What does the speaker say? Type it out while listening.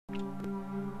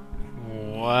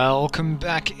Welcome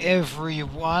back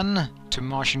everyone to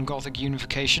Martian Gothic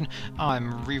Unification.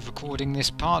 I'm re-recording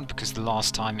this part because the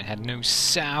last time it had no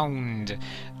sound.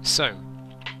 So,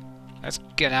 let's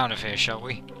get out of here, shall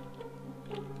we?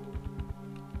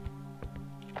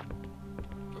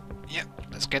 Yep,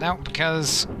 let's get out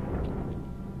because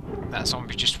that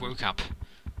zombie just woke up.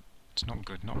 It's not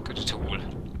good at all.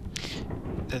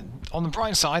 On the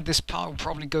bright side, this part will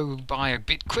probably go by a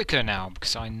bit quicker now,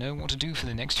 because I know what to do for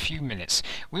the next few minutes.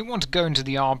 We want to go into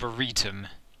the Arboretum.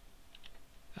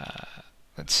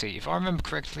 Let's see, if I remember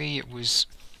correctly, it was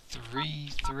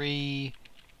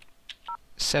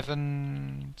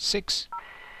 3376.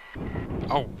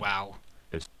 Oh, wow.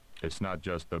 It's not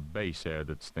just the base air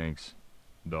that stinks.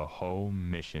 The whole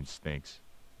mission stinks.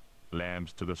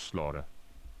 Lambs to the slaughter.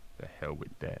 The hell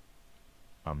with that.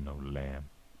 I'm no lamb.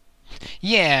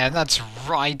 Yeah, that's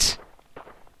right.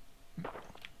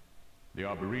 The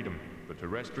Arboretum, for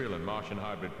terrestrial and Martian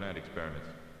hybrid plant experiments.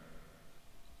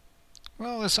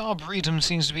 Well, this Arboretum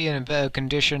seems to be in a better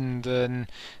condition than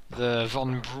the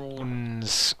Von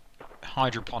Braun's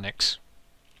hydroponics.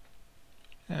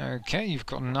 Okay, you've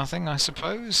got nothing, I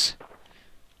suppose.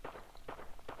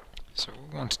 So what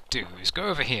we want to do is go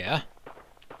over here,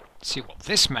 see what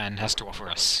this man has to offer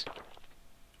us.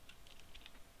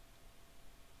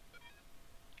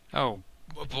 Oh,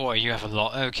 boy, you have a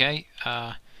lot. Okay,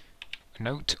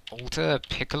 note, alter,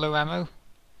 piccolo ammo.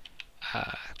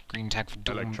 Green tag for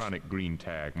dorm. Electronic green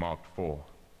tag marked 4.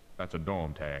 That's a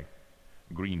dorm tag.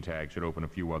 Green tag should open a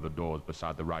few other doors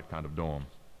beside the right kind of dorm.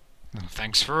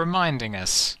 Thanks for reminding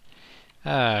us.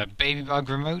 Baby bug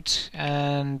remote,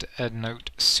 and a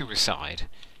note, suicide.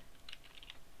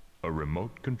 A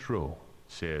remote control.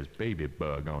 Says baby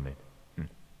bug on it.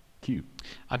 Cute.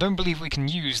 I don't believe we can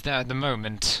use that at the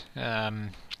moment,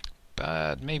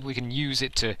 but maybe we can use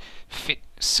it to fit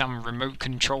some remote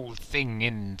control thing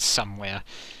in somewhere.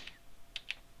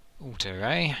 Alter,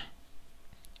 eh?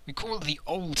 We call it the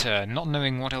altar, not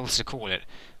knowing what else to call it.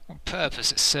 What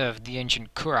purpose it served the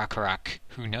ancient Kurakarak,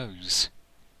 who knows?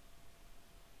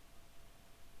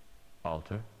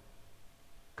 Altar?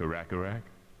 Karakarak?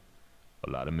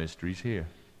 A lot of mysteries here.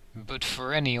 But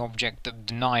for any object that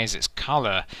denies its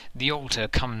colour, the altar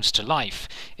comes to life.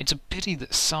 It's a pity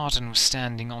that Sartan was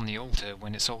standing on the altar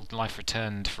when its old life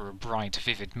returned for a bright,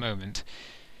 vivid moment.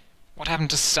 What happened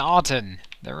to Sartan?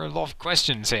 There are a lot of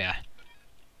questions here.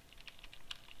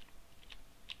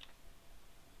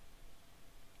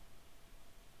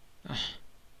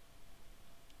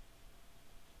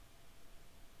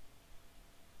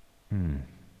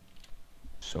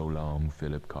 So long,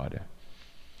 Philip Carter.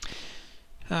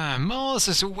 Mars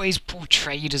is always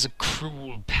portrayed as a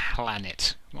cruel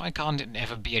planet. Why can't it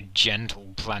ever be a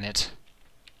gentle planet?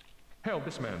 Hell,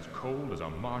 this man's cold as a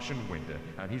Martian winter,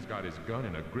 and he's got his gun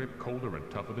in a grip colder and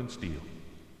tougher than steel.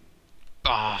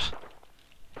 Bah!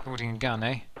 Holding a gun,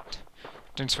 eh?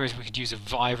 Don't suppose we could use a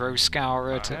viro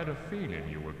scourer to... I had a feeling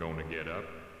you were going to get up.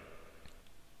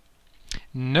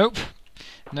 Nope.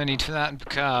 No need for that,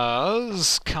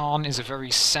 because Karne is a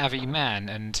very savvy man,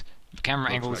 and the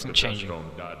camera angle isn't changing. Looks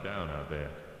like the dust storm died down out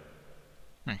there.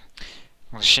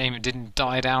 Well, a shame it didn't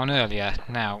die down earlier.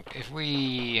 Now, if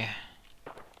we...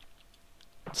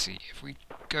 Let's see, if we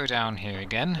go down here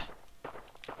again...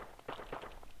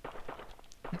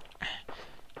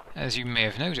 As you may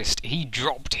have noticed, he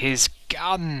dropped his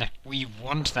gun! We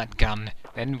want that gun,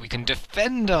 then we can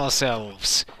defend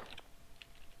ourselves!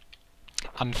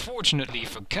 Unfortunately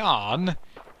for Karne,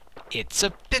 it's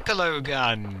a piccolo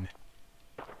gun!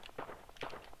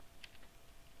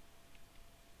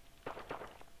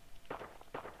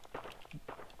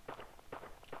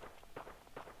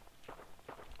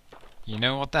 You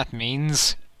know what that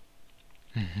means?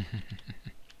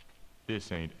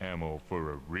 This ain't ammo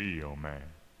for a real man.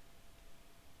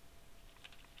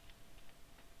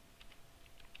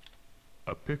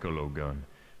 A piccolo gun,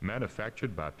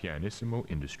 manufactured by Pianissimo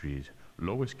Industries,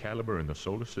 lowest caliber in the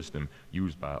solar system,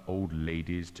 used by old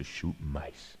ladies to shoot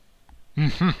mice.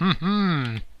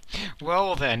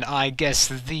 Well then, I guess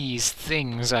these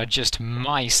things are just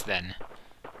mice then.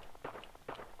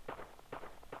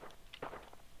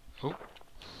 Oh.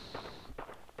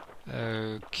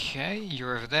 Okay,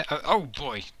 you're over there. Oh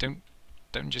boy, don't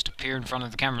just appear in front of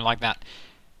the camera like that.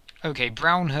 Okay,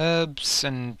 brown herbs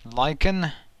and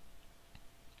lichen.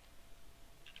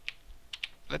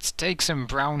 Let's take some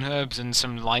brown herbs and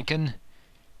some lichen.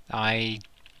 Oh,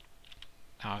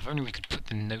 if only we could put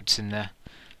the notes in there.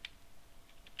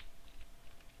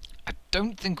 I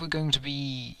don't think we're going to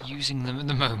be using them at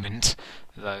the moment,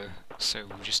 though, so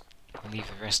we'll just leave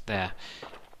the rest there.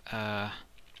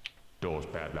 Door's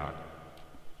padlocked.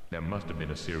 There must have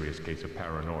been a serious case of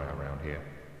paranoia around here.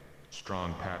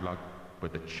 Strong padlock,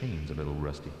 but the chain's a little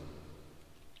rusty.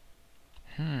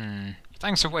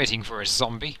 Thanks for waiting for us,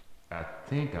 zombie. I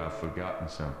think I've forgotten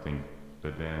something,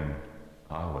 but then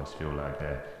I always feel like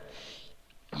that.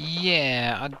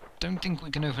 Yeah, I don't think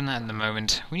we can open that in the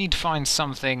moment. We need to find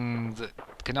something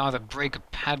that can either break a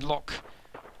padlock,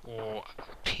 or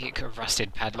pick a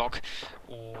rusted padlock,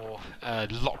 or a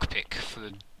lockpick for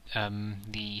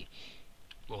the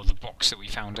box that we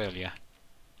found earlier.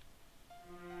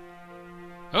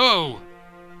 Oh!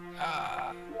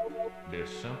 There's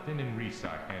something in Recy's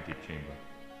antechamber.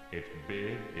 It's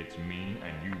big, it's mean,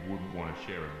 and you wouldn't want to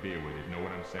share a beer with it, know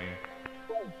what I'm saying?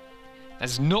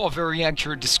 That's not a very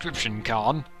accurate description,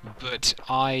 Karne, but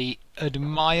I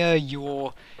admire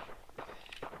your...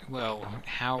 well,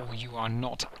 how you are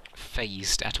not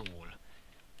phased at all.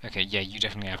 Okay, yeah, you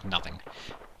definitely have nothing.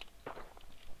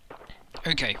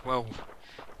 Okay, well,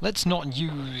 let's not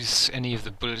use any of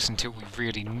the bullets until we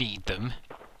really need them.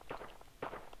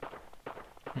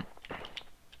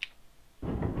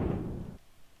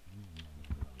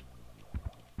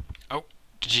 Oh,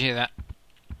 did you hear that?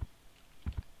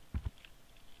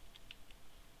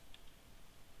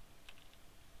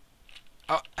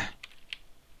 Oh!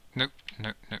 No,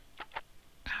 no, no.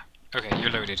 Okay, you're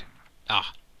loaded.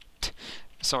 Ah.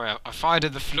 Sorry, I fired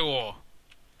at the floor.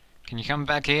 Can you come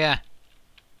back here?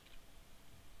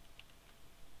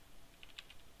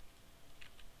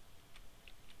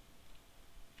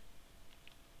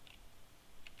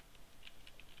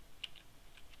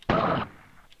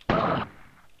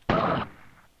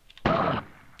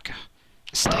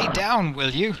 Stay down,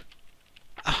 will you?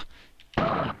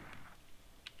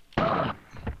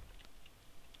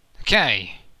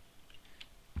 Okay.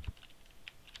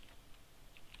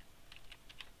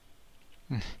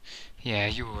 Yeah,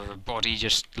 you were a body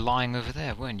just lying over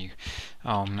there, weren't you?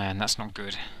 Oh man, that's not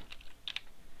good.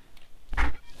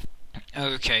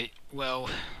 Okay, well,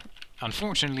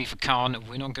 unfortunately for Karne,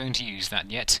 we're not going to use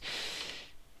that yet.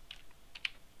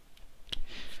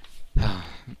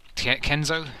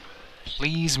 Kenzo,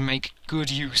 please make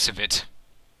good use of it.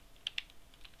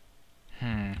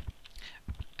 I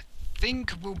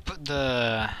think we'll put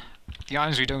the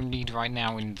items we don't need right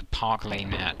now in the Park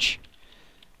Lane hatch.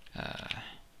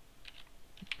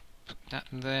 Put that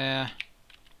there.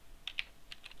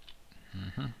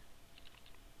 I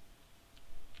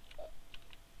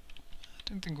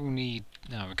don't think we'll need...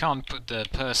 no, we can't put the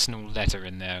personal letter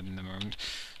in there in the moment.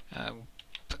 We'll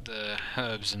put the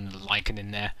herbs and the lichen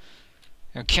in there.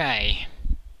 Okay.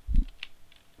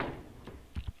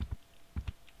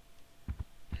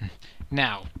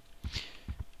 Now,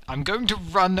 I'm going to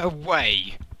run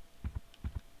away.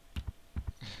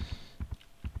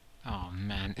 Oh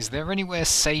man, is there anywhere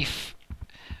safe?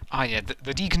 Ah yeah,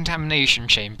 the decontamination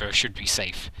chamber should be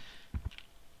safe.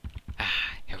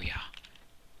 Ah, here we are.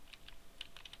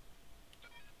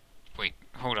 Wait,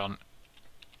 hold on.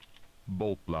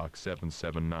 Bolt block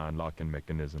 779 locking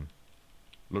mechanism.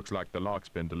 Looks like the lock's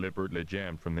been deliberately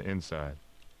jammed from the inside.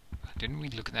 Didn't we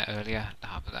look at that earlier?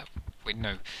 Ah, but that... wait,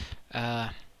 no.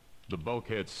 The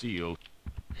bulkhead sealed.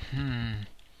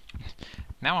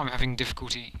 Now I'm having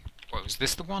difficulty... what, was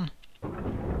this the one?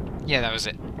 Yeah, that was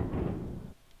it.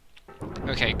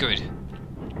 Okay, good.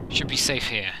 Should be safe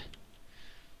here.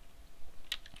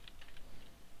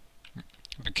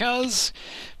 Because,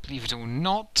 believe it or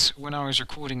not, when I was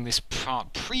recording this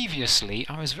part previously,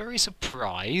 I was very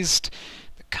surprised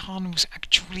that Karne was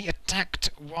actually attacked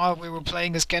while we were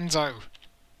playing as Kenzo.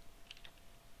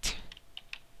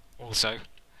 Also.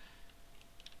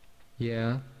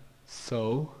 Yeah,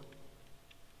 so?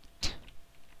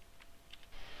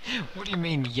 What do you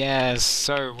mean, yes,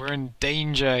 so? We're in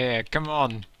danger here, come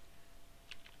on.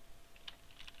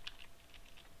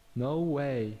 No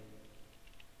way.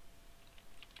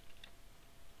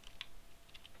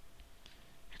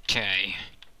 Okay.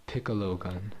 Piccolo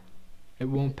gun. It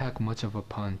won't pack much of a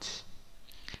punch.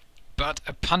 But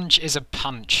a punch is a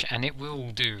punch, and it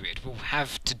will do. It will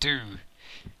have to do.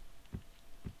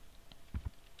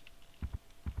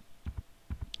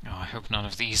 Oh, I hope none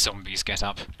of these zombies get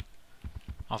up.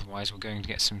 Otherwise we're going to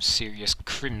get some serious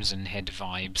Crimson Head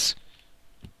vibes.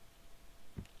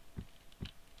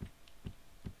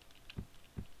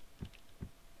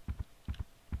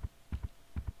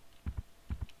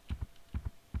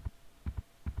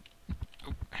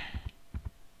 Oh.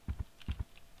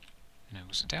 No,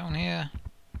 was it down here?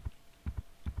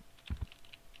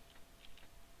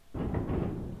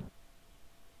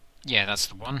 Yeah, that's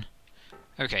the one.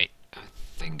 Okay. I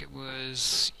think it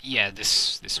was... yeah,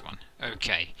 this one.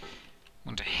 Okay.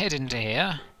 Want to head into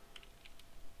here.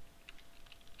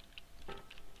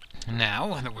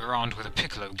 Now that we're armed with a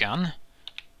piccolo gun,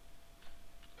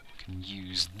 we can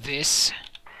use this.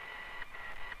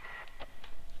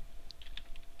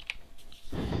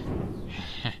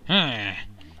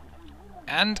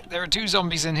 And there are 2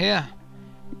 zombies in here,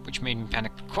 which made me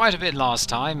panic quite a bit last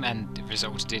time, and it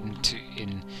resulted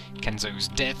in Kenzo's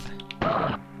death.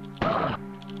 Oh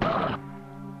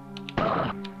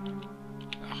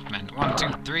man, 1, 2,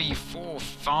 3, 4,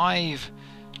 5.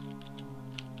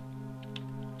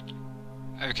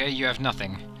 Okay, you have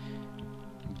nothing.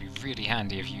 It'd be really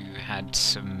handy if you had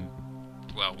some,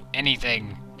 well,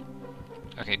 anything.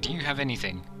 Okay, do you have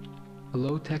anything? A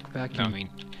low-tech vacuum. No, I mean,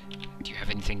 do you have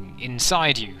anything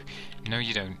inside you? No,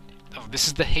 you don't. Oh, this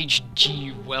is the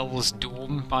H.G. Wells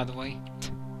dorm, by the way.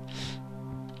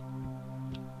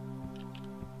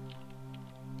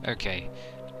 Okay.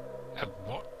 A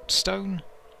what stone?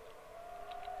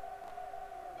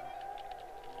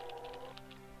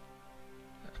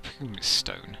 A pumice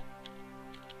stone.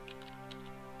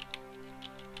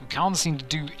 We can't seem to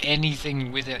do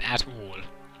anything with it at all.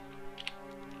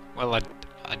 Well,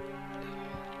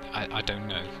 I don't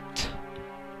know.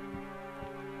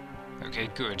 Okay,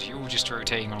 good. You're just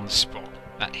rotating on the spot.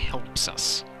 That helps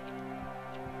us.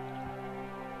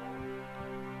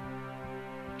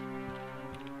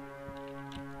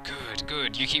 Good,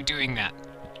 good. You keep doing that.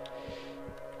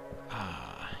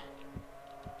 Ah,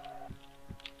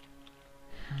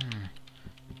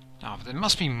 but there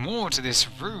must be more to this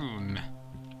room.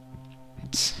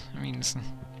 I mean, it's...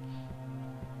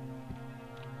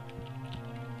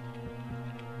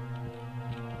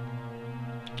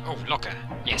 Oh, locker.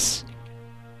 Yes.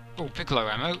 Oh, piccolo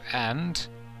ammo and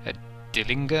a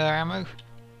Dillinger ammo.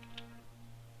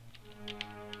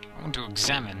 I want to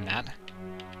examine that.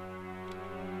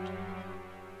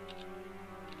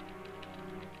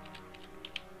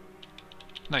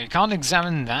 No, you can't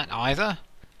examine that either.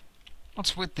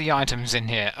 What's with the items in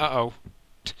here? Uh-oh.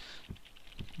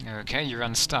 Okay, you're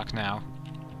unstuck now.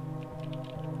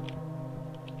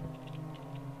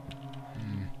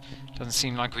 Doesn't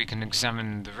seem like we can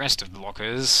examine the rest of the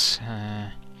lockers.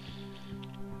 Well,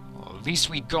 at least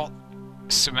we got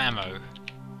some ammo.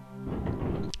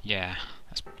 Yeah,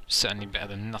 that's certainly better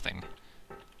than nothing.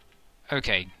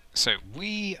 Okay, so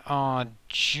we are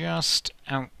just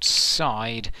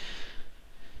outside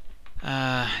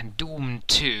Dorm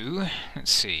 2.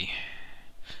 Let's see.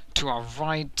 To our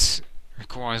right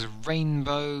requires a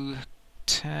rainbow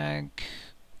tag.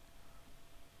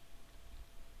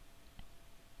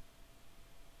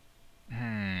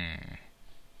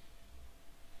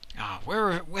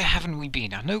 Where haven't we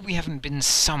been? I know we haven't been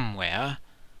somewhere.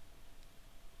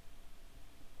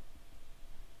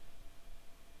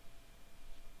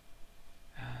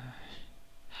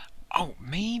 Oh,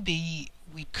 maybe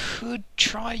we could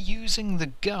try using the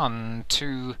gun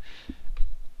to...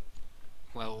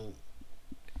 well...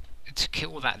 to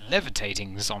kill that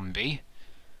levitating zombie.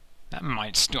 That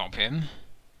might stop him.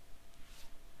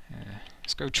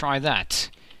 Let's go try that.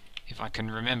 If I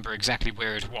can remember exactly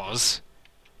where it was.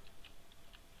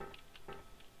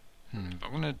 But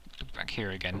I'm gonna look back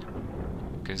here again,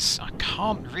 because I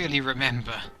can't really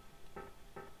remember.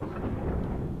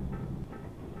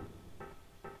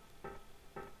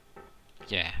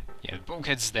 Yeah, the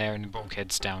bulkhead's there and the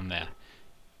bulkhead's down there.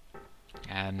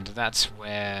 And that's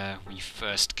where we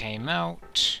first came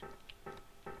out.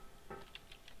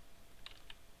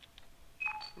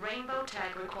 Rainbow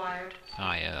tag required.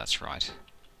 Ah, yeah, that's right.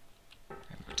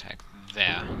 Rainbow tag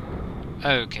there.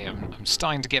 Okay, I'm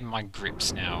starting to get my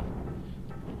grips now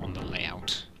on the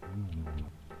layout.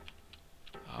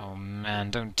 Oh man,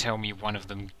 don't tell me one of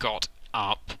them got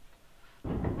up.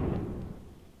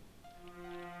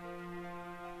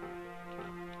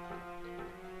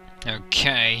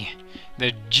 Okay,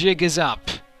 the jig is up.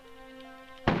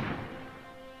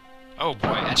 Oh boy,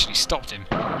 it actually stopped him.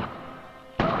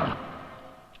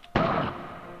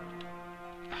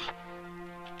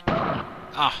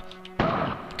 Ah,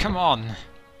 come on.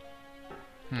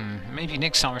 Maybe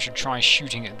next time I should try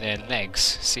shooting at their legs,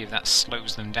 see if that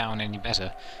slows them down any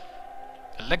better.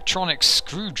 Electronic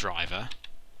screwdriver?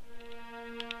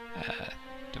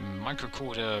 The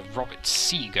microcorder Robert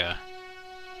Seeger.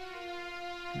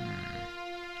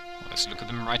 Well, let's look at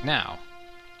them right now.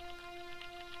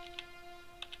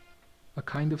 A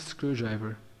kind of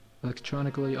screwdriver,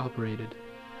 electronically operated.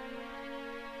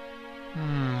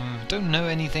 Don't know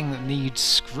anything that needs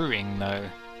screwing, though.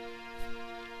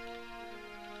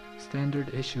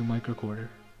 Standard issue microcorder.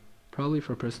 Probably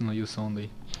for personal use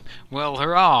only. Well,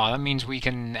 hurrah! That means we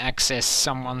can access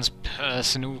someone's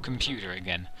personal computer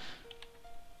again.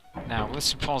 Now,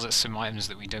 let's deposit some items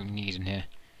that we don't need in here.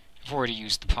 I've already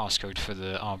used the passcode for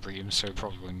the Arboretum, so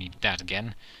probably won't need that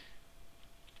again.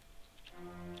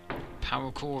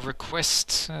 Power core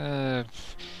request.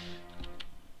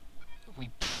 We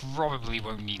probably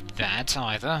won't need that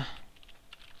either.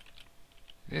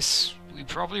 This, we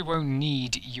probably won't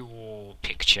need your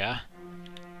picture.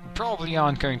 We probably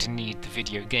aren't going to need the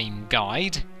video game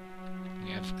guide.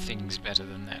 We have things better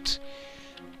than that.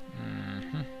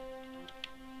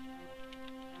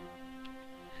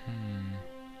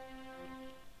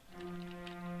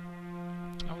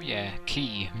 Oh yeah,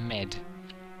 key, med.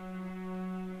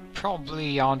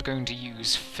 Probably aren't going to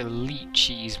use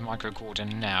Felici's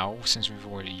microcorder now, since we've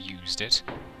already used it.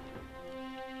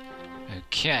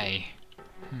 Okay.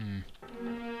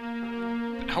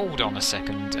 But hold on a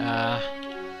second,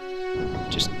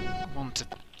 just want to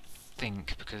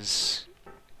think, because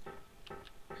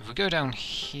if we go down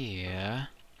here,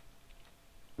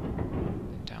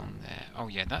 then down there, oh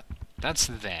yeah, that's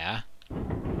there.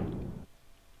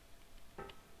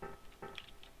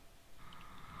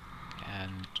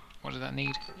 And what does that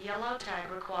need? Yellow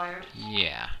tag required.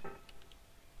 Yeah.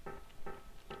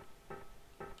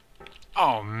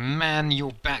 Oh man,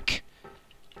 you're back.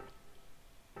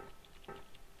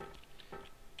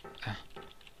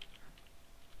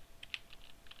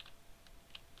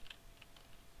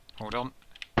 Hold on.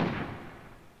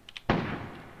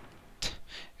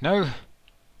 No.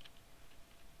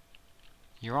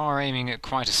 You are aiming at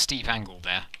quite a steep angle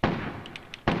there.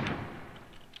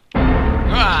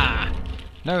 Ah!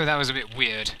 No, that was a bit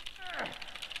weird.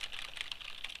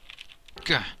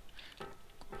 Gah.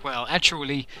 Well,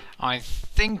 actually, I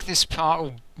think this part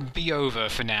will be over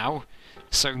for now.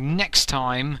 So next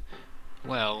time,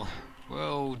 well,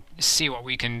 we'll see what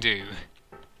we can do.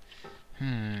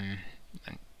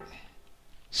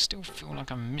 I still feel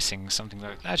like I'm missing something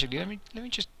though. Actually, let me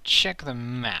just check the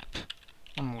map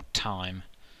one more time.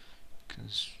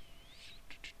 'Cause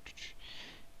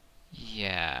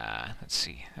yeah, let's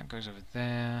see. That goes over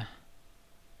there.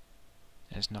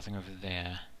 There's nothing over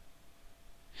there.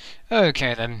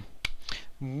 Okay then.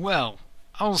 Well,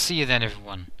 I'll see you then,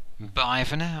 everyone. Bye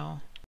for now.